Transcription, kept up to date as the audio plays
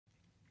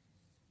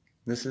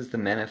This is the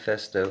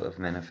Manifesto of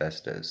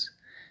Manifestos.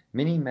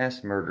 Many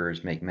mass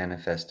murderers make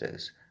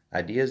manifestos.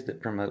 Ideas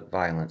that promote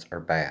violence are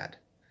bad.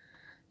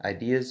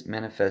 Ideas,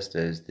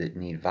 manifestos that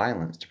need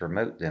violence to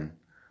promote them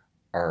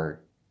are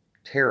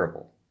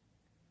terrible.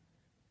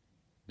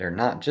 They're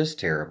not just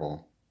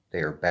terrible,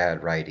 they are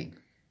bad writing.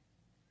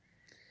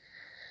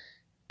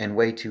 And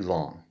way too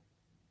long.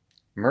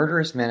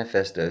 Murderous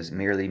manifestos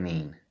merely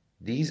mean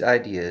these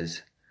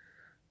ideas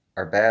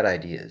are bad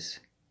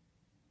ideas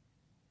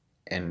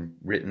and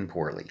written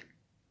poorly.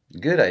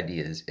 Good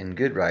ideas and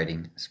good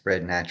writing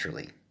spread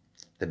naturally.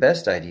 The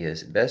best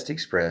ideas, best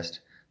expressed,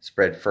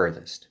 spread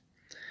furthest.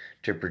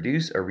 To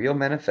produce a real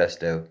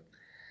manifesto,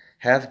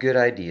 have good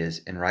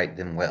ideas and write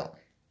them well.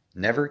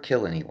 Never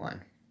kill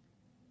anyone.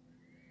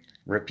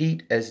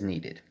 Repeat as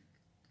needed.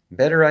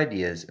 Better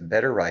ideas,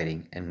 better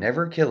writing, and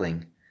never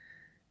killing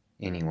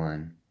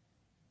anyone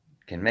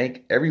can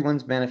make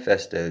everyone's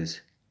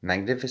manifestos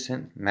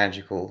magnificent,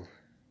 magical,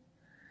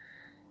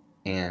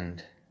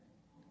 and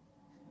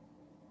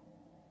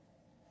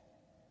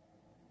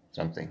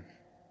something.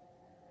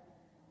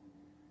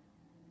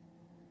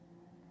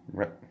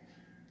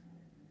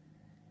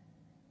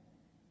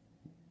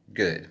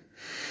 Good.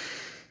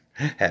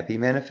 Happy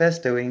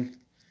manifestoing.